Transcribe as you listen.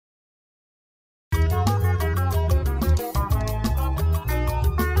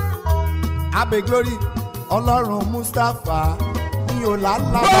abe glory ọlọ́run Mustapha ní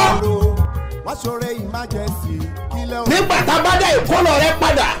ọ̀làlábàárò wọ́n ṣoore emergency kílẹ̀ òun. nígbà tá a bá dá ìkólọ rẹ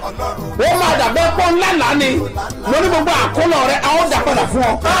padà ó máa dàbẹ́ pọ́ ńlá lánì mo ní gbogbo àkólọ rẹ a ó dà padà fún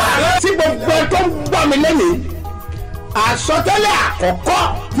ọ. tí gbogbo ẹ tó ń gbọ́ mi lẹ́nìí àsọtẹ́lẹ̀ àkọ́kọ́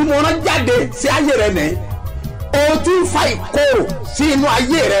tí mo rán jáde sí ayé rẹ nìyí o ti ń fa ìkorò sí inú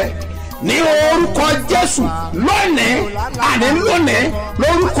ayé rẹ ní orúkọ Jésù lónìí àní lónìí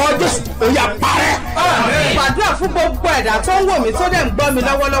lórúkọ Jésù ó yá parẹ́. gbàdúrà fún gbogbo ẹ̀dá tó ń wò mí tó dẹ̀ ń gbọ́ mi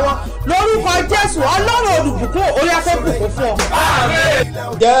lọ́wọ́lọ́wọ́ lórúkọ Jésù ọlọ́run olùbùkún orí afẹ́bùkún fún ọ.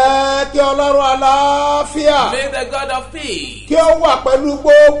 jẹ́ kí ọlọ́run àlàáfíà May the God of peace kí ó wà pẹ̀lú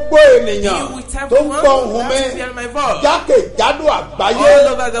gbogbo ènìyàn tó ń gbọ́ ohùn mi jákèjádò àgbáyé all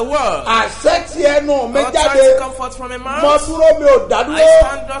over the world. àṣẹ tí ẹnu mi God jáde tries to comfort from a mo mouth. dúró mi ò dádúró I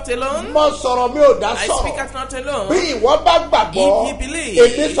stand not alone. mo sọ̀rọ̀ mi ò dá I speak sọ̀rọ̀ as not alone. bí ìwọ bá gbàgbọ́ If you believe,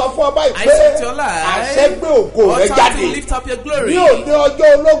 èmi sọ fún ọba I ìpè speak to your life. àṣẹ gbé ògo rẹ Authority jáde lift up your glory. ní òde ọjọ́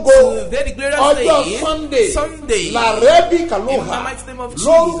ológo Today the glorious ọjọ́ day, Sunday làrẹ́bí in kàlóhà the mighty name of Jesus,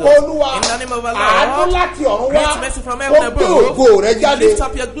 lórúkọ olúwa in the name of our àánú Lord, láti ọ̀run wá great mercy from ó heaven gbé above, ògo rẹ jáde lift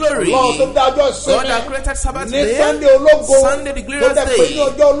up your glory. lọ́wọ́ tó dájọ́ God sinmi that created Sabbath ní day, Sunday ológo Sunday the tó glorious dẹ̀ pé ní day,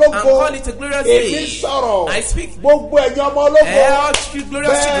 ọjọ́ and ológo call it a glorious èmi day. sọ̀rọ̀ I speak, gbogbo ẹ̀yin ọmọ ológo all you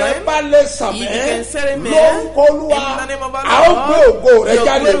glorious bẹ́ẹ̀ children, bá lè sàmì if you can say amen, lórúkọ olúwa in the name of our a ó gbé Lord, ògo rẹ your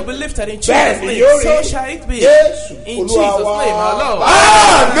jáde glory will be lifted in bẹ́ẹ̀ Jesus' ni name. yóò So rí shall it be. Jésù In olúwa Jesus' wa. name, our Lord.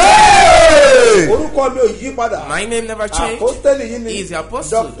 Àmín. orúkọ mi ò yí padà. My name never changed. Àpọ́stélì yìí He is the ni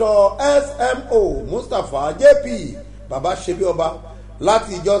apostle. Dr. SMO Mustapha JP Baba Sebioba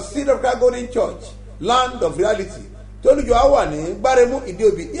láti ìjọ Seed of Christ Golden Church Land of Reality tí olùjọ á wà ní Gbáremú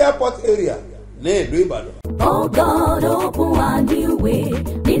Ìdíòbí Airport area ní ìlú Ìbàdàn. Oh God, open a new way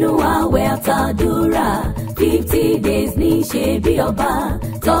nínú àwẹ̀ àtàdúrà 50 days ní Sebioba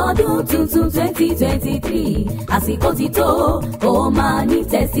tọdún tuntun 2023 àsìkò ti tó ó máa ní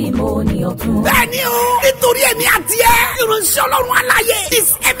tẹ́símọ́nì ọ̀tun. bẹ́ẹ̀ni o nítorí èmi àti ẹ ìránṣẹ́ Ọlọ́run aláyé his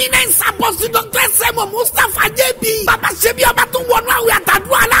eminence apostle Dr. Semo Mustapha JP Baba Sebioba tún wọnú àwẹ̀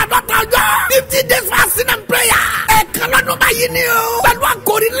àtàdúrà aláàdọ́ta ọjọ́ 50 days fasting and prayer ẹ̀ẹ̀kan lọ́dún báyìí ni o pẹ̀lú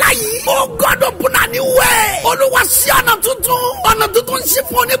àkòrí láyé oh God open a new way olúwa sí ọ̀nà tuntun ń ṣí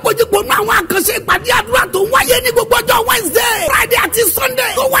fún oníkojúgbòmù àwọn àkànṣe ìpàdé àdúrà tó ń wáyé ní gbogbo ọjọ́ Wednesday Friday àti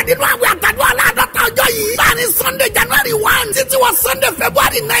Sunday tó wà nínú àwẹ̀ àtàdúrà aláàdọ́ta ọjọ́ yìí láàrin Sunday January 1 títí wọ Sunday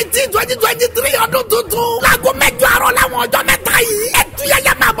February 19 2023 ọdún tuntun láago 8 àárọ̀ láwọn ọjọ́ mẹ́ta yìí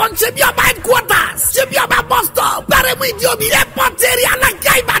ẹ̀túyẹ̀yẹ̀ máa bọ̀ Sebioba headquarters Sebioba bus stop Gbáremú Ìdíòbí airport area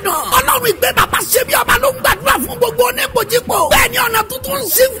Alákíá Ìbàdàn ọlọ́run ìgbé bàbá Sebioba ló ń gbàdúrà fún gbogbo oníkojúgbò bẹ́ẹ̀ ni ọ̀nà tuntun ń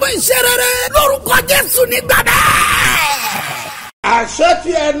ṣí fún iṣẹ́ rere lórúkọ Jésù nígbà bẹ́ẹ̀. àṣẹ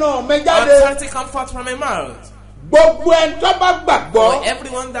tí ẹnu mi jáde Authority come forth from a mouth. gbogbo ẹni tó bá gbàgbọ́ For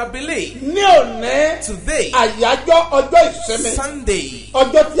everyone that believes, ní òní today, àyájọ́ ọjọ́ ìsinmi Sunday,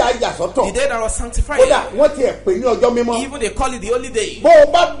 ọjọ́ tí a yà sọ́tọ̀ the day that was sanctified, kódà wọ́n ti ẹ̀ pè ní ọjọ́ mímọ́ even they call it the holy day. bó o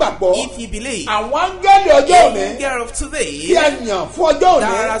bá gbàgbọ́ If you believe, àwọn áńgẹ́lì ọjọ́ òní angel of tí today a yàn fún ọjọ́ òní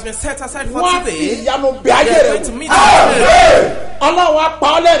that has been set aside for wọ́n á fi today, ìyanu bí they ayé are rẹ̀ going to wò. meet them. ọlọ́run á pa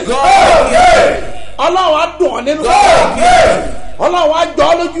ọ́ lẹ́rìn God ọlọ́run á dùn ọ́ nínú ọlọ́run á jọ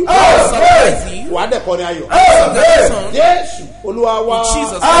ọ́ lójú surprise you. wàá dẹ̀kọ́ ní ayọ̀ Son, Jésù olúwa wa in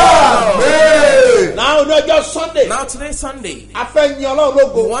Jesus' name. náà ní ọjọ́ Sunday Now today Sunday, a fẹ́ yin ọlọ́run we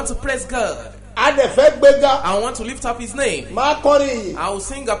lógo want to praise God. a dẹ̀ fẹ́ gbéga I want to lift up His name. máa kọrin yìí I will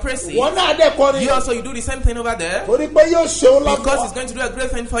sing a praise. wọn náà dẹ̀ kọrin You also you do the same thing over there torí pé yóò ṣe ó because lọ́gbọ̀n He's going to do a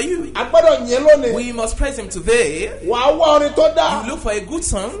great thing for you. a gbọ́dọ̀ yìn lónìí We must praise Him today. wàá wá orin tó dá You look for a good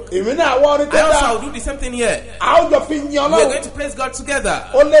song. èmi náà wá orin tó I also dá will do the same thing here. a ó jọ fi yin We are ọlọ́run going to praise God together.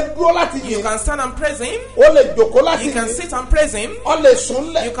 o lè dúró láti You yìn can stand and praise Him. o lè jòkó láti You can yìn sit and praise Him. o lè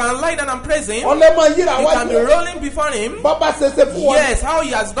sùn lẹ̀ You can lie down and praise Him. o lè máa yíra You can be wájú rolling before Him. bọ́bá ṣẹṣẹ fún wọn Yes, how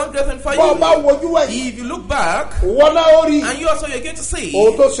He has done great thing for bọ́ọ̀bá you. wojú wẹ̀yìn If you look back, wọn náà ó rí and you also you're going to see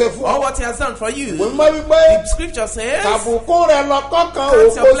ohun tó ṣe fún all ọ what He has done for wọ́n you. mọ̀ wípé The scripture says, tàbùkún rẹ lọ́kọ́ kan Count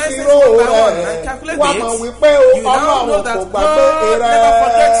òkò your blessings sírò one by one rẹ̀ and calculate wà it. mọ̀ wípé You now know ọlọ́run that kò gbàgbé God rẹ̀ never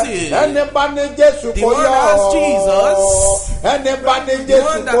forgets you. ẹni bá ní Jésù The kò one yọ that has Jesus, ẹni bá ní one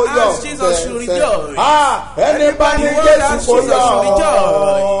Jésù that kò yọ has Jesus should rejoice. ẹni bá ní The one Jésù that has kò Jesus should yọ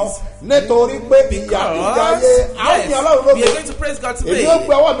rejoice. nítorí pé ìyà ìjáyé àwọn Yes, ọlọ́run we are lóko going to praise God èmi today. ó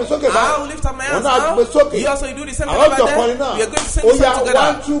gbé ọwọ́ mi sókè I báyìí will lift up my hands wọn náà now. gbé sókè You also you do the same thing àwọn over ọjọ́ there. kọrin náà We are going to sing ó this yá song together. 1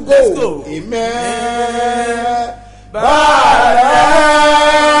 2 Let's go go. ìmẹ́ Bàrẹ̀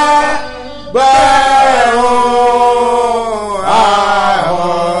bẹ́ẹ̀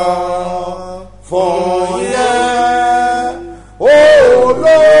fún yẹn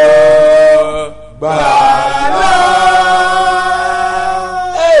olóògbà.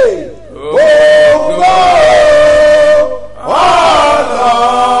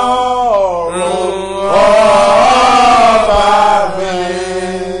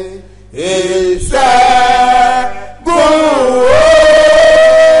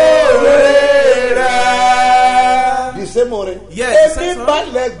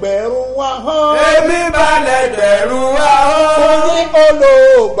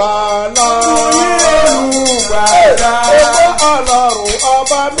 olùgbàlà. Ògo Ọlọ́run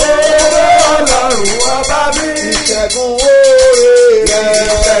ọba mi. Ọlọ́run ọba mi. Ìṣẹ́gun oore rẹ̀.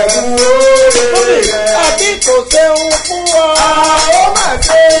 Ìṣẹ́gun oore rẹ̀. Àbí kò ṣeun fún ọ. Ó mà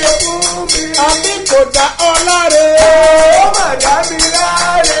ṣe fún mi. Àbí kò dá ọ láre. Ó mà dá mi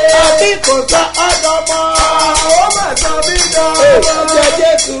láre. Àbí kò sọ ọ́ dọmọ. Ó mà sọ mí dọmọ. Ẹ̀jẹ̀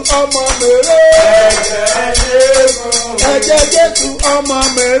Jésù ọmọ mèrè. Ẹ̀jẹ̀ Jésù. Ẹ̀jẹ̀ Jésù ọmọ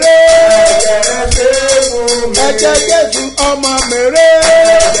mèrè. Ẹ̀jẹ̀ Jésù mi. Ẹ̀jẹ̀ Jésù ọmọ mèrè.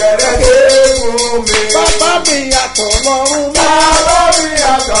 Ẹ̀jẹ̀ Jésù mi. Bàbá mi yàtọ̀ lọ́rùn mi. Bàbá mi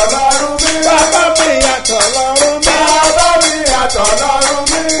yàtọ̀ lọ́rùn mi. Bàbá mi yàtọ̀ lọ́rùn mi. Bàbá mi yàtọ̀ lọ́rùn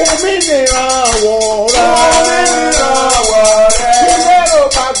mi. Fún mi nìrànwọ́ rẹ̀. Fún mi nìrànwọ́ rẹ̀. Ilé ò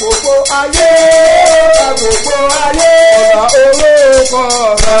bá gbogbo ayé. Bá gbogbo ayé. Ọ̀la orúkọ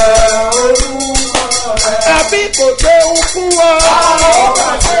rẹ̀. Orúkọ rẹ̀. Àbí kò ṣeun fún ọ. Ó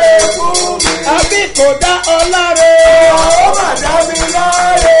mà ṣe fún mi. Àbí kò dá ọ láre. Ó mà dá mi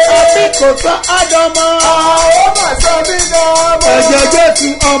láre. Àbí kò sọ ádámọ. Ó mà sọ mí dọmọ. Ẹ̀jẹ̀ Jésù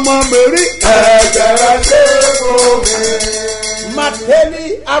ọmọ mèrí. Ẹ̀jẹ̀ Jésù mi.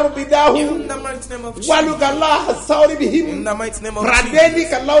 Mateli arubidahu. In the mighty name of Jesus. Walugala sauri In bihim. the mighty name of Radeni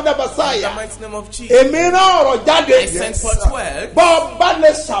Jesus. kalauda In the basaya. mighty name of Jesus. Èmi náà ọ̀rọ̀ jáde. I sent for 12. Bọ́ bá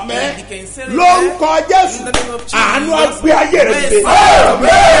lè sàmẹ́. You can say it Lórúkọ Jésù. in the name of Jesus. Àánú àgbé ayé rẹ̀ dé.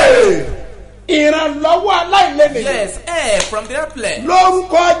 Yes. Ìrànlọ́wọ́ aláìlẹ́nìyàn. Yes, air from the airplane.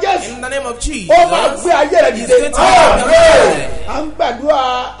 Lórúkọ Jésù. In the name of Jesus. Ó máa gbé ayé rẹ̀ He's dìde. going to help them. À ń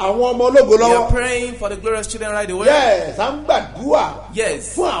gbàdúrà àwọn ọmọ ológo We are lọ́wọ́. praying for the glorious children right away. Yes, à ń gbàdúrà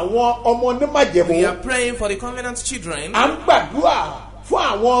Yes. fún àwọn ọmọ We onímàjẹ̀mú. are praying for the covenant children. À ń gbàdúrà fún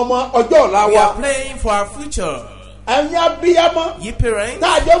àwọn ọmọ ọjọ́ ọ̀la We wa. are praying for our future. Ẹ̀yin abiyamọ Ye parents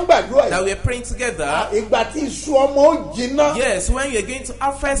tá a jọ ń gbàdúrà that yìí. we are praying together. Ìgbà tí iṣu ọmọ ó jiná. Yes, when you are going to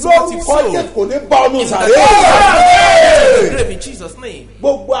harvest what you Lórúkọ sow. Jésù kò ní bá ọdún In the sàré. grave in Jesus' name.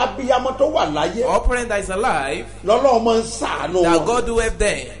 Gbogbo abiyamọ tó wà láyé. All parent that is alive, Lọ́lọ́run máa ń ṣàánú that wọn. God do help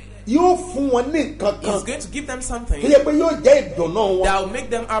them. Yóò fún wọn ní nǹkan He's kan. going to give them Tó something yẹ pé yóò jẹ́ ìdùnnú wọn. that will make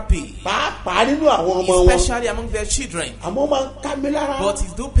them happy, Pàápàá nínú àwọn ọmọ wọn. especially among their children. Àmọ́ máa ń ká mi lára. But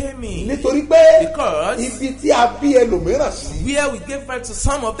it do pay me Nítorí pé because ibi tí a bí ẹlòmíràn sí. where we gave birth to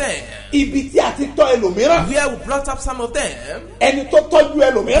some of them, Ibi tí a ti tọ́ ẹlòmíràn. where we brought up some of them, Ẹni tó tọ́jú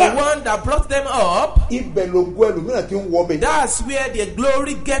the ẹlòmíràn. one that brought them up, Ibẹ̀ lògo ẹlòmíràn ti ń wọ mi. that's where their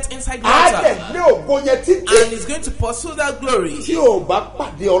glory gets inside the Á altar. dẹ̀ gbé ògo yẹn títí. And he's going to pursue that glory. Tí ò bá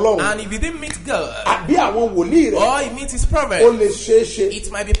pàdé Ọlọ́run. And if he didn't meet God, Àbí àwọn wòlíì rẹ̀. or he meets his Ó prophet, lè ṣeé ṣe. it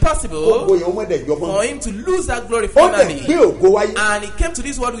might be Ògo possible yẹn ó mọ̀dẹ̀ jọ for mọ́. him to lose that glory Ó dẹ̀ finally. gbé ògo wáyé. And he came to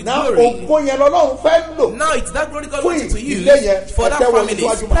this world with Náà glory. ògo yẹn lọ́lọ́run fẹ́ lò. Now it's that glory God Fún wanted to ìdílé use yẹn, for that ẹ tẹ́wọ́ family.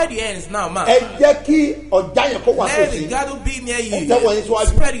 síwájú mọ́. Spread your hands now, man. Ẹ jẹ́ kí ọ̀já yẹn kó wá Let the sósì. God who be near Ẹ you. tẹ́wọ́ yẹn síwájú.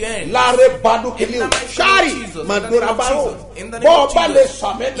 Spread your hands. Láre badu In kìíní the o. mighty name Ṣáàrì of Jesus. Màdúrà báwo. In the name Bọ́ of ọba lè Jesus.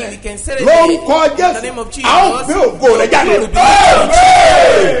 sàmẹ́lẹ̀. If you can say it Lórúkọ in the Jésù. name of Jesus. A ó gbé ògo rẹ̀ jáde. Glory be to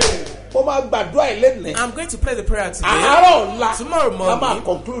God. Mo máa gbàdúrà ìlẹ́nìí. I'm going to pray the prayer today. Àárọ̀ ọ̀la. Tomorrow A máa morning,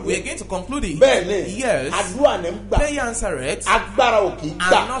 conclude. we are going to conclude it. Bẹ́ẹ̀ni. Yes. Àdúrà ní ń gbà. Prayer answer it. Agbára ò kì í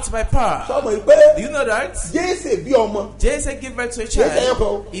gbà. And not by power. Sọ́mọ yìí pé Do you know that? Jésè bí ọmọ. Jesus gave birth to a Kìí ṣe ẹyọ child. kan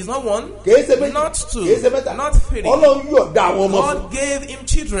o. He's not one, Kìí ṣe méjì. not Kìí two, ṣe mẹ́ta. not three. Ọlọ́run yọ̀ọ̀da àwọn ọmọ fún. God gave him Ó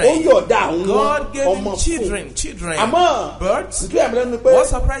children. yọ̀ọ̀da àwọn God gave ọmọ him fún. children. Àmọ́ But nítorí àmì lẹ́nu pé what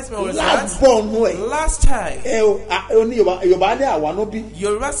surprised me was that lágbọ̀nù ẹ̀. last child, Ó ní Yorùbá ní àwa ló bí.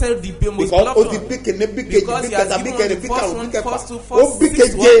 Yoruba said the most Because ó beloved ti one. bí kìíní bí kejì Because bí he has kẹta bí given kẹrin the bí first karùn-ún bí one, kẹfà. first two, Ó first, bí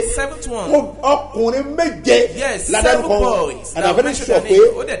sixth keje. one, seventh one. Ọkùnrin méje. Yes, Ládàlú 7 kan. boys. And Now, I'm very mention sure their pé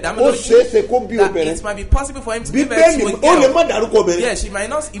name. Ó dẹ̀ dá mi ó lójú ṣeéṣe kó bí that obìnrin. it might be possible for him to give birth Bíbélì to a ó lè girl. má dárúkọ obìnrin. Yes, he might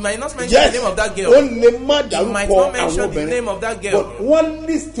not mention Yes, the name of that ó girl. lè má He might dárúkọ not àwọn mention the obìnrin. name of that girl. But wọ́n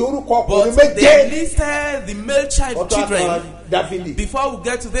list orúkọ ọkùnrin But they méje. listed the male child Ọ̀tọ̀ àtàwọn children Dáfídì. before we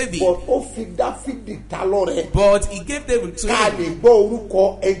get to David. But ó fi Dáfídì ta lọ́rẹ. But he gave David to Ká him. lè gbọ́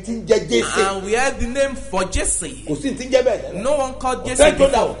orúkọ ẹni tí ń jẹ́ Jésè. And we had the name for Jesse. Kò sí ní tí ń jẹ́ bẹ́ẹ̀. No one called Jesse Ọ̀sẹ̀ tó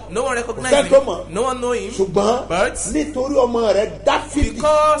dà before. o. No one Ọ̀sẹ̀ recognized tó him. mọ̀. No one know him. Ṣùgbọ́n But nítorí ọmọ rẹ̀ Dáfídì.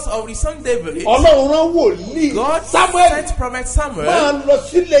 because of his son David, Ọlọ́run rán wòlíì God Samuel sent prophet Samuel máa lọ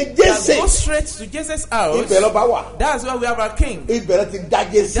sílé that Jésè. go straight to Jesus' house. Ibẹ̀ lọ́ba wà. That's where we have our king. Ibẹ̀ lọ́ ti dá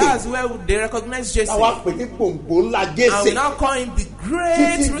Jésè. That's where they recognize Jesse. Táwa pè ní gbòǹgbò ńlá And we Jésè. now call him the great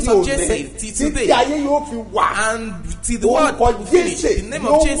Títí root di of òní. Jesse till Títí today. ayé yóò fi wà. And till the world Orúkọ will finish, Jésè the name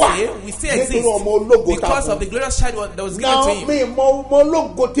ló of wà Jesse will still exist nítorí ọmọ ológo ta because fún. of the glorious child that was given Náà to him. mi mọ ọmọ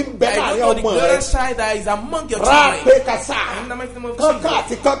ológo tí ń bẹ I don't láàrin know the ọmọ rẹ̀. glorious child that is among your Rápé children. kásá. In the mighty name of Kankan Jesus.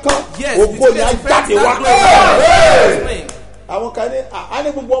 àti kankan. Yes, Ògo the ni a defense jáde wá. that glory.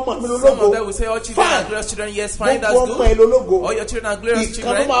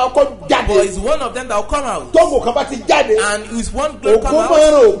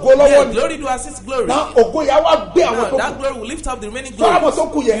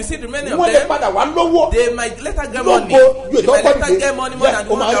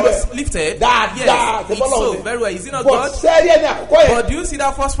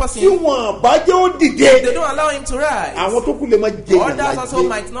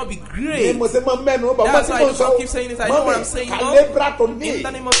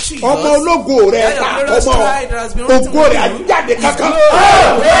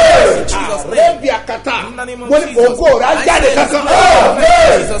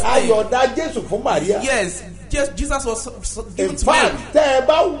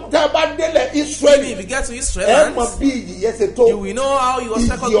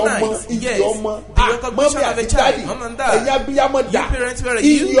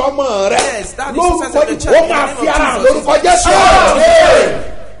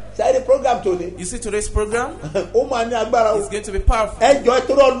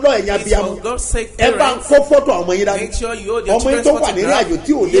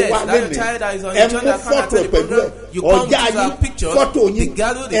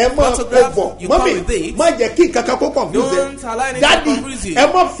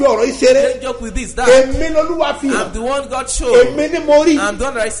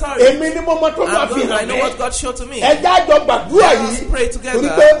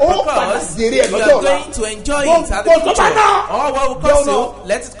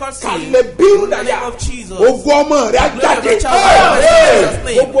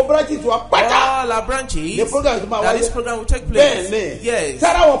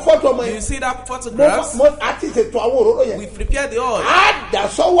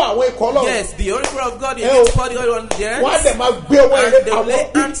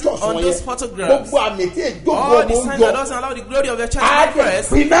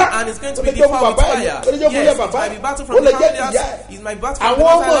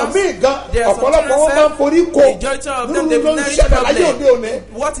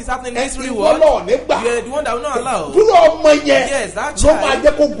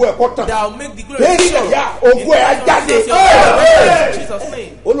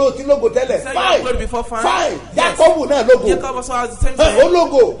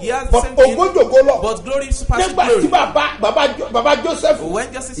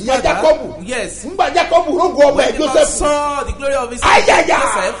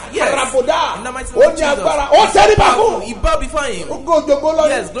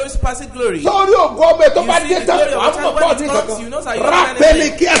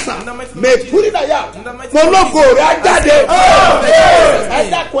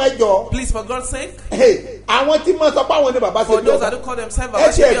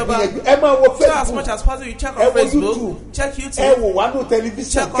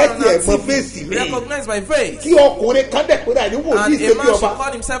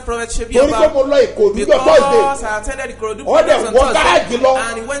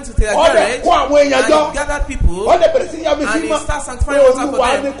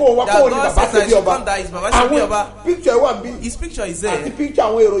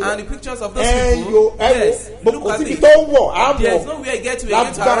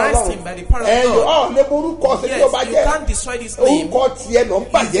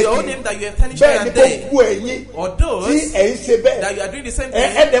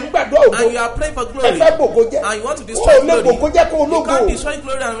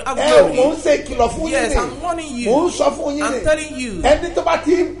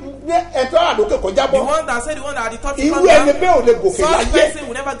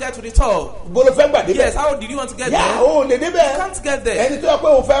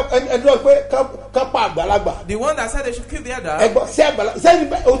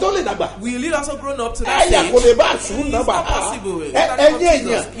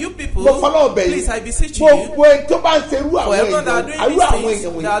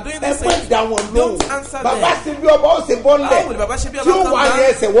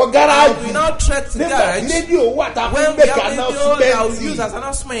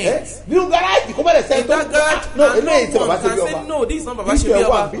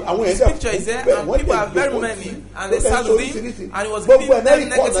 is there, bẹ́ẹ̀ and wọ́n people dẹ̀ are very gbogbo many, sí. and they Ó dẹ̀ start sọ with him, oríṣiríṣi. and he was Gbogbo giving ẹ̀ náà them rí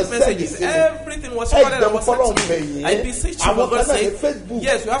negative kọ́ọ̀nà messages. sẹ́yìn sí. Everything was recorded and was sent to me. I beseech you for God's sake.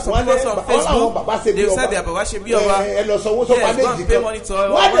 Yes, we have some people on Facebook. They said they are Baba Sebioba. Ẹ lọ sanwó Yes, sọ́pàá go and méjì pay kan. money to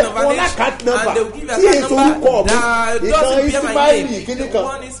Wọ́n one dẹ̀ of fún our lákàtí and they will nọ́mbà give you tí a èso number orúkọ mi that ìkan doesn't bear my Ismaili name. kíní The kan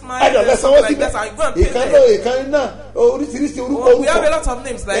one is ẹ̀dọ̀ lẹ́sọ̀wọ́ síbẹ̀ ìkan náà oríṣiríṣi orúkọ we have a lot of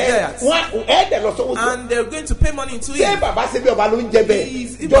names like that. ẹ̀dẹ̀ lọ́sọ̀wọ́ síbẹ̀. And they're going to pay money into it. ṣé bàbá Sebioba ló ń jẹ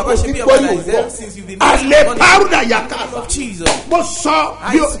bẹ́ẹ̀. If Baba Sebioba is there since you've been alẹ́ pàrọ̀dà yàtọ̀ of Jesus. mo sọ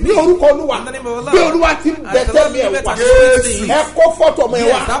bí orúkọ Olúwa bí Olúwa ti bẹ̀tẹ̀ mi ẹ̀ wá ẹ kó fọ́tò ọmọ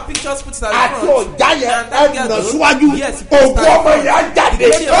ẹ wá àti ọ̀já yẹn ẹ nà síwájú ògùn ọmọ yẹn á jáde.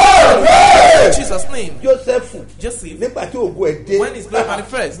 Jesus name. Joseph Joseph. nígbà tí ògùn ẹ̀ dé When his blood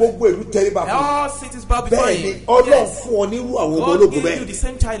manifest, gbogbo ìlú tẹríba fún all cities bow before bẹ́ẹ̀ ni him. Ọlọ́run fún ọ nírú àwọn ọmọ God ológun gave bẹ́ẹ̀ you the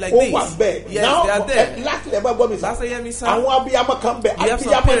same child like ó this. wà bẹ́ẹ̀ Yes, they are there. láti lè bá gbọ́ mi sá That's hear me, sir. àwọn abiyamọ kan bẹ We have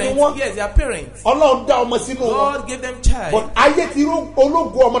some abiyamọ ni wọ́n parents. Yes, they are parents. Ọlọ́run dá ọmọ sínú wọn God gave them child. but ayé ti rú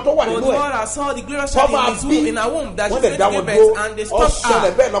ológun ọmọ tó wà But nínú God ẹ̀ has saw the glorious child in his womb, in her womb, that wọ́n she's lè going dá to wọn give dúró birth, and they stop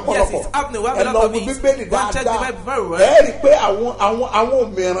ọ̀ṣẹlẹ̀ bẹ́ẹ̀ her. Yes, lọ́pọ̀lọpọ̀ it's happening. We have ẹ a lọ lot of wo it. Bíbélì Go and check the dáadáa Bible very well. ẹ rí i pé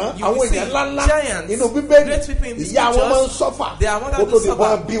àwọn mìíràn You àwọn will see èèyàn ńláńlá giants, nínú Bíbélì great people in the ìyá wọn máa ń scriptures, sọ́fà their mother kó tó do di suffer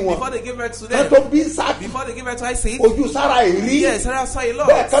bọ́n bí wọn before they give birth to kán them. tó bí Ísákì Before they give birth to Isaac, ojú Sára èrí yes, Sarah saw a lot.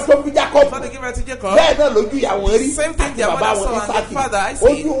 bẹ́ẹ̀ kán tó bí Jákọ́bù Before they give birth to Jacob, bẹ́ẹ̀ náà lójú ìyá wọn rí same thing àti their bàbá mother wọn saw and their Ísákì father Isaac.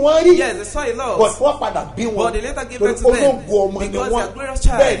 ojú wọn rí Yes, they saw a lot. but wọ́n padà bí wọn But they later gave torí birth to them ológun ọmọ ni because wọn they are glorious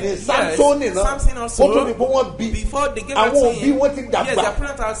child. bẹ́ẹ̀ ni Sámsónì Yes, náà Samson also, ó tó ní pé wọ́n bí before they gave birth àwọn to òbí him, wọn ti yes, dàgbà their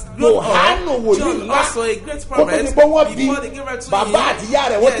parents has grown Jòhánù up. wòlíì John ńlá also a great kó tó prophet. ní pé wọ́n bí Before they gave birth to bàbá him, àti ìyá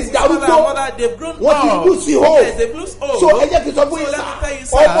rẹ̀ wọ́n yes, ti his father darúgbó and mother, they've grown wọ́n ti up. lù sí hó Yes, they've lost hope. so ẹ jẹ́ kí n sọ fún So yín let sá me tell you,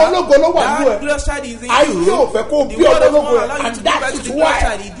 sir, ọmọ ológo ló wà nínú that ẹ̀ glorious child is in ayé you. ò fẹ́ kó The bí world ọmọ does not ológo allow you and to give that birth to is the why glorious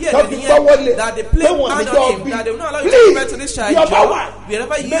child. Yes, tó and fi yet sọ́wọ́lé that they pé place wọ́n hand ní jọ́ on him, bí that they will not allow you to give birth to this child. bí ọba wà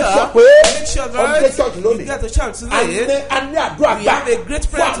Wherever you make are, sure pé make sure ọdún that church you lónìí get to church today. a ní àdúrà We gbà have a great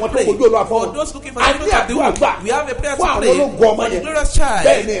fún prayer to àwọn tó pray kojú Olúwa for fún those looking for a the ní fruit of the àdúrà womb. gbà We have a prayer fún to àwọn pray ológun ọmọ for the yẹn glorious child.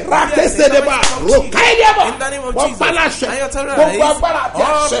 bẹ́ẹ̀ ni Yes, rákẹ́sẹ̀dẹ̀bà in the name of rọ̀káìdẹ̀bà In the name of wọ́n Jesus. pálásẹ̀ And your terror gbogbo is agbára àti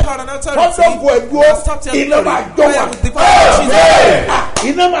all àṣẹ power and authority. wọ́n dọ̀gùn ẹ̀dúró That stopped your iná glory. máa jó Fire wọn will devour Jesus.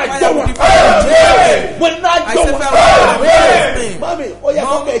 iná máa jó Fire will wọn devour Jesus. wọn náà I jó said wọn. fire will devour Jesus. mami ó yẹ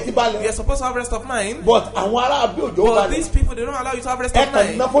kó kẹ́ ẹ ti We balẹ̀ are supposed to have rest of mind. but àwọn ará bí òjò But balẹ̀ these people, they don't allow you to have rest ẹ of kàn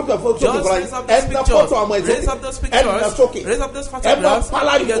mind. ná fọ́tò fọ́tò Just fúnra raise up ẹ those ná pictures. fọ́tò ọmọ ẹ̀ Raise up those sókè ẹ ná pictures. sókè Raise up those ẹ máa photographs.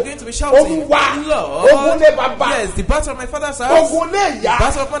 pálárì You are going to be shouting. ogun wá Lord, ogun lé bàbá yes, the battle of my father's house, ogun lé ìyá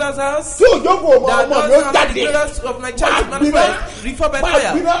battle of mother's house, tí òjò kò mọ that ọmọ mi ó doesn't allow the jáde glorious of my child to máa gbiná manifest. Before by máa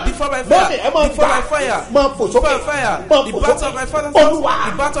fire, gbiná before by bẹ́ẹ̀ni ẹ fire, máa before gbà by fire, máa fò before sókè by fire. máa The fò battle of sókè my father's house, olúwa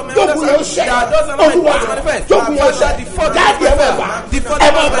the battle of my jókòó mother's yóò house, ṣẹ that doesn't allow my olúwa child to manifest. jókòó yóò ṣẹ Before the jáde ẹ máa fire, gbà before ẹ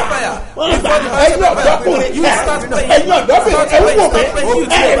the máa fire, gbà before the fire, ẹ̀yin ọ̀dọ́kùnrin you start praying. ẹ̀yin ọ̀dọ́bìnrin Start ẹ praying, wò start praying. You mí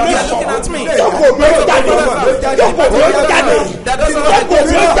too, ẹ mi you are looking at sọ me. jókòó mi ó jáde jókòó mi ó jáde jókòó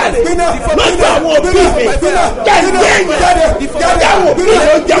mi ó jáde má gbà àwọn òbí mi jáde jáde àwọn òbí mi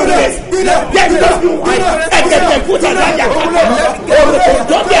ó jáde jáde lọ́dún ẹ̀kẹ́kẹ́ kúta láyà òrùkò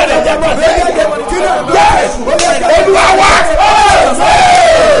jọ́bẹ̀rẹ̀ jẹ́pọ̀ olúwa wá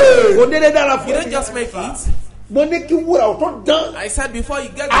kò dédé dára You fún don't just make it. mo ní kí wúrà ò tó dán I said before you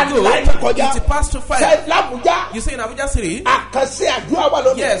get And the light gold, kọjá. it pass to fire. ṣe l'Abuja You say in Abuja City? àkànṣe àdúrà wà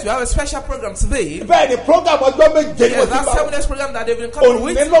lónìí. Yes, we have a special program today. bẹ́ẹ̀ ni program ọjọ́ méje ni mo Yes, ti that bá 7 days program that they've been coming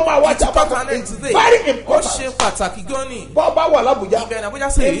with. òní ló máa wá It's jábọ̀ come to an end today. very Ó important ṣe pàtàkì gan ni. bọ́ bá wà l'Abuja Ibẹ̀ ní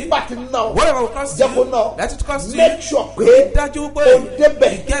Abuja City. nígbà tí náà Whatever will cost jẹ́ kó you, náà let it cost you. make sure pé Dájú pé o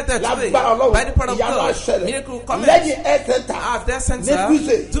débẹ̀ you get there today. lágbára By the power ọlọ́run of ìyanu God. àṣẹlẹ̀ Miracle come. lẹ́yìn health center At their ní center,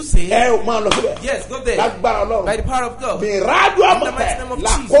 Dùsẹ̀ to say, ẹ ò máa lọ síbẹ̀ yes, go there. lágbára ọlọ́run By the power of God. mìíràn In the mighty name of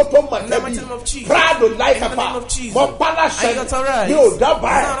Jesus. lakoto In the mighty mọ̀tẹ́bí name of Jesus. prado In the láìkàpá name of Jesus. mọ pálásẹ And you got arise. ní ò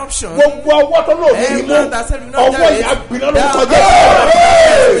dábàá It's not an option. gbogbo ọwọ́ tó lò ní imú Everyone that said we not ọwọ́ get it, yẹn gbiná ló that- kọjá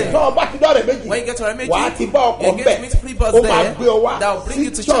Yes. tọ́ ọba ti dọ́rẹ̀ méjì When you get to Remeji, wà á ti bá ọkọ̀ you're going bẹ̀ to meet free bus ó máa there gbé ọ wá that will bring you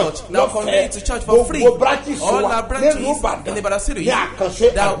to sí church, that will convey you to church for free. gbogbo branches All wa our branches nílùú in Ibadan City ní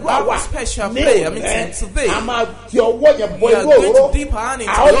àkànṣe that àdúrà have wa a special ní prayer òní meeting today. a máa ti ọwọ́ yẹn bọ We are inú going òróró to dip our hand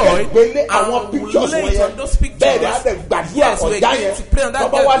into àwọn the yẹn oil gbélé and àwọn we'll pictures lay it wọ̀nyẹn on those pictures. bẹ́ẹ̀ ni a dẹ̀ gbàdúrà Yes, we're ọ̀já going yẹn to pray on that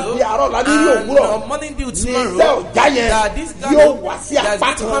tọ́ba wá devil. di àárọ̀ la ní And òwúrọ̀ on morning dew ní tomorrow, iṣẹ́ ọ̀já yẹn that this God yóò wá sí that is apá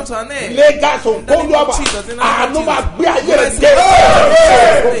going to come to kan an end. Lagos In the name of òǹkóńdọ́bà Jesus, in the name of àánú Jesus. máa gbé ayé rẹ̀ Bless dé you.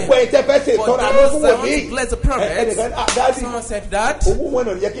 gbogbo ẹ̀ tẹ́ fẹ́ ṣe For ìtọ́ra àánú those fún that want wòlíì to bless the prophet, ẹnìkan dáàdì someone said that. owó wọn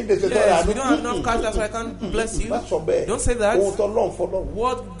náà yẹ kí n tẹ̀sẹ̀ tọ́ra Yes, àánú we don't have enough cash, that's why I can't bless you. má sọ bẹ́ẹ̀ Don't say that. ohun tó lọ́n fọlọ́n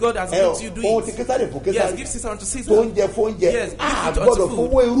What God has given to you, do ohun tí it. késàrè fún Yes, késàrè give Caesar unto tó Caesar. ń jẹ fún oúnjẹ Yes, give a it gbọ́dọ̀ unto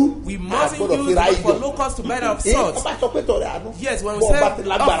fowó food. irú We a mustn't gbọ́dọ̀ use fi ra it for iyọ̀ locusts to buy that of ẹ salt. ọba sọ pé tọrẹ àánú Yes, when we bọ́ ọba say ti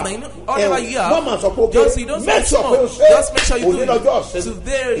lágbára offering, whatever you have, wọ́n máa sọ pé ó just you don't make say sure pé o small. ṣe Just make sure you do òní lọ́jọ́ it. ọ̀sẹ̀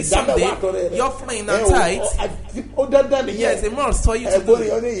Today is ìdámẹ́wàá Sunday. tọrẹ rẹ Your offering and tithe. ó dandan nìyẹn. Yes, a must for you to do. ẹ̀gbọ́n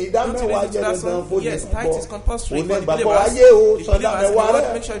yẹn ní ìdá Don't mẹ́wàá you jẹ́ that dandan song? fún Yes, tithe is compulsory for the believers. believers. ayé o The sọdá believers, mẹ́wàá the Lord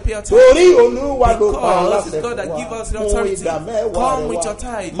rẹ̀ make sure you pay your tithe. torí olúwa ló pa ọ́ Because láṣẹ it's God that give us the fún authority. ìdá mẹ́wàá Come rẹ̀ with wá. your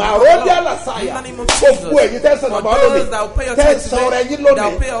tithe. màrọ́jà làṣàyà In the name of Jesus. gbogbo ẹ̀yin tẹ̀sán For ọ̀bá those lónìí that will pay your tithe tẹ̀sán rẹ̀ today, yín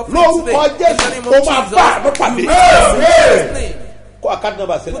that will pay lónìí offering lórúkọ today. In the jésù name kó of máa Jesus. bá àánú pàdé. His name. kó àkáàdì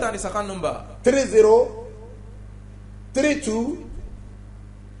nọ́mbà Put sílẹ̀ down his account number.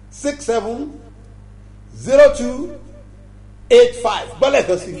 3032670285 gbọ́dọ̀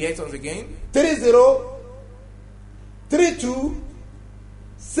kan sí. Yes, once again.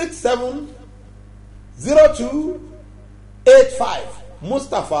 3032670285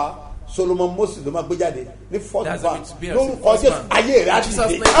 Mustapha Solomon Moses ló máa gbé jáde ní fort That's bank it, be a lórúkọ first jésù bank. ayé rẹ á Jesus'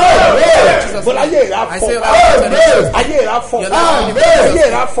 dìde name. bọ́lá ayé rẹ á I fọ́ say that. ayé rẹ á fọ́ Your life will be ayé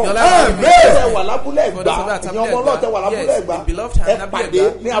rẹ á fọ́ Your life will be ẹ wà lábúlé For ẹgbà those of us at ìyẹn ọmọ ọlọ́tẹ wà lábúlé Yes, ẹgbà the beloved ẹ and pàdé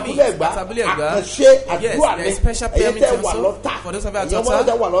Abúlé ní Ẹ̀gbá. abúlé ẹgbà At Abúlé Ẹ̀gbá. àkànṣe Yes, àdúrà there ní is special prayer ẹ̀yin tẹ́ meeting wà also. lọ́tà For those of us at ìyẹn ọmọ Ọ̀tà.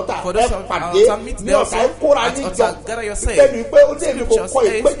 ọlọ́tẹ wà lọ́tà For ẹ those of pàdé Ọ̀tà meet ní there ọ̀tà also. ẹ kóra At yín Ọ̀tà, jọ gather yourself. bẹ́ẹ̀ni pé ó dé ní kò Scripture kọ́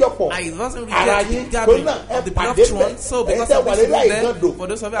says, ìpéjọpọ̀ I wasn't ara rejected yín the tó gathering náà ẹ of the pàdé beloved bẹ́ẹ̀ one. So ẹ̀yin because tẹ́ of wà this nílẹ̀ there, ìgàndò for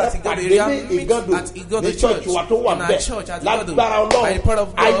those of us ẹ at Igado pàdé area, ní meet ìgàndò at Igado ní church. church wa tó wà In our bẹ́ẹ̀ church at Igado. lágbára By the power ọlọ́run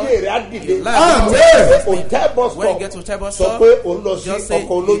of God, ayé rẹ̀ á dìde your life will be òtẹ́ bus When you stop get to Hotel bus sọ stop, pé òun lọ sí just say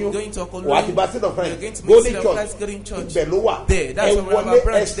ọkọ̀ olóyún you're going to Ọkọ̀ wà á ti Olóyún. bá sí the friend You're going to meet golden City of church Christ Golden Church. ibẹ̀ ló wà There, that's ẹ where we have wọlé our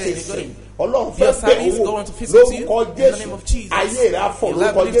branch there in ẹsẹ̀ Igado. ọlọ́run Your fẹ́ service bẹ̀ go wò on to visit you lórúkọ in the name of jésù Jesus. ayé rẹ̀ á fọ̀ Your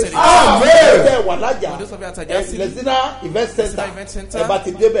life lórúkọ will be lifted. jésù ẹ̀ wà lájà For those of you at ẹ̀ Ajasi, lẹ́sìnà event center Event Center. ẹ̀ bá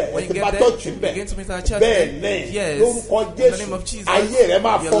ti débẹ̀ ẹ̀ When ti you bá get there, tọ́ọ̀chì you bẹ̀ begin to meet our church bẹ́ẹ̀ there. ní Yes. lórúkọ In the name of jésù Jesus. ayé rẹ̀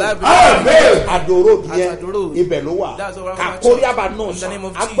máa Your fọ̀ life will be lifted. àdòrò At yẹn Adoro. ibẹ̀ ló wà That's where we have our kàkóríàbà church. náà In the name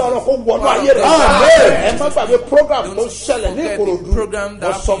of agbára Jesus. kó wọnú Power of ayé rẹ̀ God. ẹ má gbàgbé program tó Don't ṣẹlẹ̀ ní forget the ìkòròdú program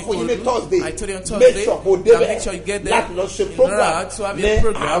that mo sọ happened fún yín ní in thursday I told you on make Thursday sure kó that débẹ̀ make sure you get there láti lọ ṣe in program order to have ní a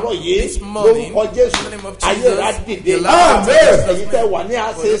program àárọ̀ yìí this morning. lórúkọ jésù In the name of ayé Jesus. rẹ̀ á dìde Your life will be lifted. èyí tẹ́ wà ní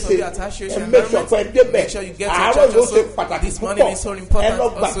For those of àṣeéṣe you at Association ẹ make sure pé débẹ̀ make sure you get to àárọ̀ church yóò also. ṣe pàtàkì This morning púpọ̀ is so ẹ important lọ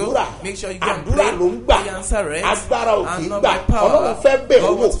also. gbàdúrà Make sure you go and àdúrà pray. ló ń gbà Pray answer it. agbára ò kì And í not gbà by power. ọlọ́run fẹ́ bẹ̀ God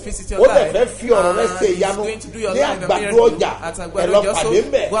wò wants to visit your ó lè life. fẹ́ fi ọ̀rọ̀ rẹ̀ And ṣe he's ìyanu going to do your ní life a àgbàdo miracle ọjà at ẹ Agbado lọ Ọjà. pàdé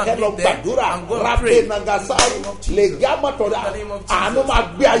mbẹ̀ Go and ẹ lọ meet there gbàdúrà and go and rápé pray. nagasari In the name of Jesus. lè gá mọ́tọ̀dá In the name of Jesus. àánú máa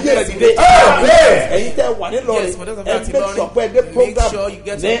gbé ayé rẹ̀ Yes, dìde ẹ̀yin tẹ́ wà nílọrin Yes, for those of ẹ you at make Ilorin, sure pé dé make program sure you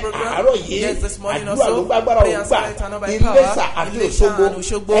get to ní the program. àárọ̀ yìí Yes, this morning àdúrà also. ló gbàgbára Pray ò and gbà silence and not by Iléṣà power. àti Iléṣà Òṣogbo and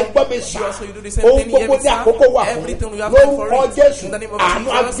Òṣogbo. ẹ gbọ́ mi You sà also you do the same ohun thing here, gbogbo ní sir. àkókò wà fún Everything we have time for lórúkọ it. jésù In the name of àánú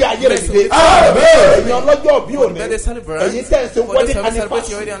á Jesus. gbé ayé rẹ̀ Bless dìde you. ẹ̀yin ọlọ́jọ́ bí òní Birthday celebrant. ẹ̀yin tẹ́ ẹ̀ ṣe For those wedding who have celebrated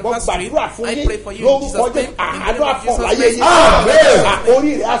anniversary your wedding wọ́n anniversary, gbàdúrà fún I yín pray for you in lórúkọ Jesus' jésù name. In the àánú name of àfọ̀ Jesus' láyé name. yín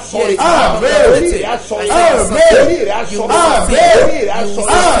orí rẹ̀ á sọ̀rọ̀ Yes. orí rẹ̀ á sọ̀rọ̀ Yes. orí rẹ̀ á You sọ̀rọ̀ will see. orí rẹ̀ á You will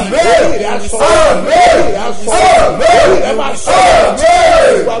sọ̀rọ̀ see. orí rẹ̀ á You will sọ̀rọ̀ see. orí rẹ̀ á sọ̀rọ̀ orí rẹ̀ máa sọ̀rọ̀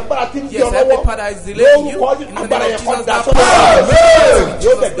ìwà agbára tí ń di Yes, ọ every lọ́wọ́ part that is delaying you, lórúkọ in the agbára name yẹn of kọ́ Jesus, da that sọ́dọ̀ power.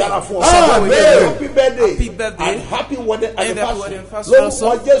 yóò bẹ̀ dára fún ọ happy birthday Happy birthday. and happy wedding And happy anniversary wedding anniversary lórúkọ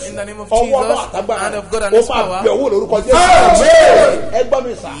also. jésù In the name of ọwọ́ Jesus náà àtàgbára and of God and ó His máa power. bẹ̀ owó lórúkọ jésù ẹ gbọ́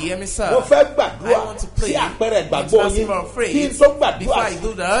mi sà Hear me, sir. mo fẹ́ I gbàdúrà want to pray sí àpẹẹrẹ ìgbàgbọ́ into yín the faith. kí n tó gbàdúrà Before I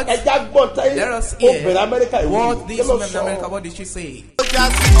do that, ẹja gbọ́n táyé let us hear obìnrin amẹ́ríkà ìwé what kí this ló woman in sọ America, what did she say?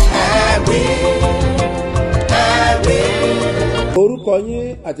 orúkọ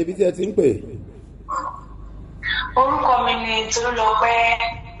yín àti ibi tí ẹ ti ń pè. Orúkọ mi ni Tolúlọpẹ́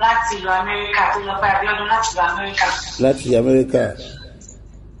láti ìlú Amẹ́ríkà, Tolúlọpẹ́ Abíọ́dún láti ìlú Amẹ́ríkà. láti amẹ́ríkà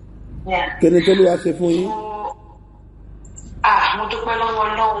Yeah. kí ni tó ló wá ṣe fún yín. Mo dúpẹ́ lọ́wọ́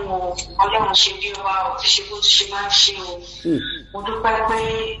Ọlọ́run o, Ọlọ́run ṣe bí ọba o, ti ṣe bó ti ṣe máa ń ṣe o. Mo dúpẹ́ pé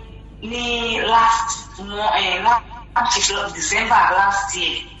ní last December last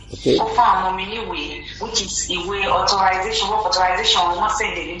year, ó fún àwọn ọmọ mi níwèé which is ìwé authorization work authorization wọn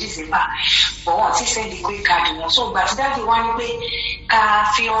sẹ́ndẹ̀ ní December but wọn ti sẹ́ndẹ̀ green card wọn so gbà tí dáàbì wá ní pé ká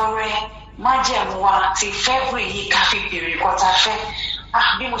fi ọrẹ májẹ̀mú wa ti February yìí ká fi bèrè kọta fẹ́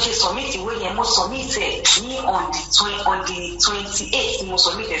bí mo ṣe submit ìwé yẹn mo submit ẹ̀ ní on the 28th mo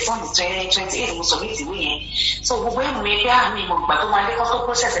submit ẹ̀ fún the 28th mo submit ìwé yẹn so gbogbo ẹ̀mú mi pé àmì ìmọ̀ gbà tó máa dé kó tó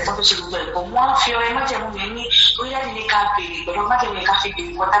process ẹ̀ tó ṣe gbogbo ẹ̀ bọ̀ wọ́n á fi ọrẹ májẹ̀mú mi ní orílẹ̀-èdè ní ká bèrè pẹ̀lú májẹ̀mú yẹn ká fi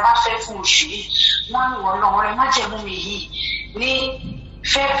bèrè kọta bá fẹ́ fún oṣù yìí wọ́n á ní wọ́n náà ọrẹ májẹ̀mú mi yìí ní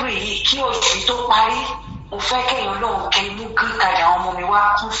February yìí kí oṣù tó parí mo fẹ́ kẹ́yìn Ọlọ́run kẹ́yìn mú green card àwọn ọmọ mi wá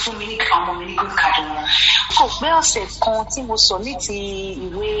kún fún mi ní àwọn ọmọ mi ní green card wọn. kò pé ọ̀sẹ̀ kan tí mo sọ ní ti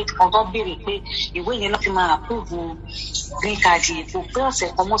ìwé ọ̀dọ́ béèrè pé ìwé yẹn náà fi máa approve green card yìí kò pé ọ̀sẹ̀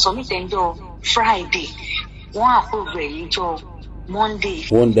kan mo sọ ní tẹ̀jọ́ Friday wọ́n approve ẹ̀ níjọ́ Monday.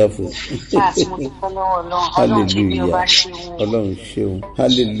 Wonderful. láti mo dúpẹ́ lọ́wọ́ Ọlọ́run Ọlọ́run ṣe bí ọba ṣeun. Ọlọ́run ṣeun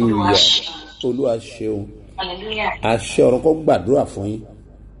hallelujah Olúwa ṣeun àṣẹ ọ̀run kó gbàdúrà fún yín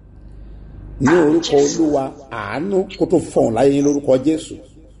ní orúkọ olúwa àánú kó tó fọ̀hún láyé yín lórúkọ jésù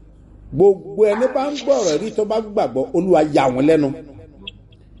gbogbo ẹni bá ń gbọ́ ọ̀rọ̀ rí tó bá gbàgbọ́ olúwa yà wọ́n lẹ́nu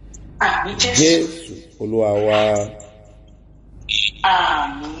jésù olúwa wa.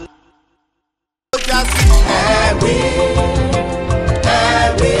 Àmín.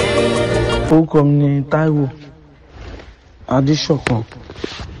 orúkọ mi ni Táíwò Adéṣọ̀kan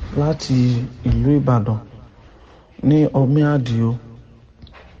láti ìlú Ìbàdàn ní ọmí àdìo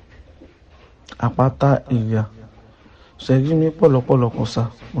àpáta ìyá ṣẹ́gi mi pọ̀lọ́pọ̀lọpọ̀ sá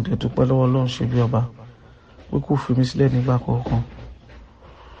mo dẹ̀ dúpẹ́ lọ́wọ́ Ọlọ́run ṣe bí ọba pé kò fi mí sílẹ̀ nígbà kọ̀ọ̀kan.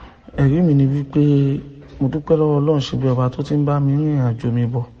 Ẹ̀rí mi ni wípé mo dúpẹ́ lọ́wọ́ Ọlọ́run ṣe bí ọba tó ti ń bá mi rìn àjò mi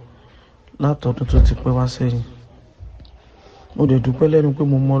bọ̀ látọdún tó ti pẹ́ wá sẹ́yìn. Mo dẹ̀ dúpẹ́ lẹ́nu pé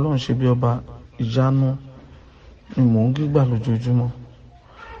mo mọ Ọlọ́run ṣe bí ọba ìyanu ni mò ń gbígbà lójoojúmọ́.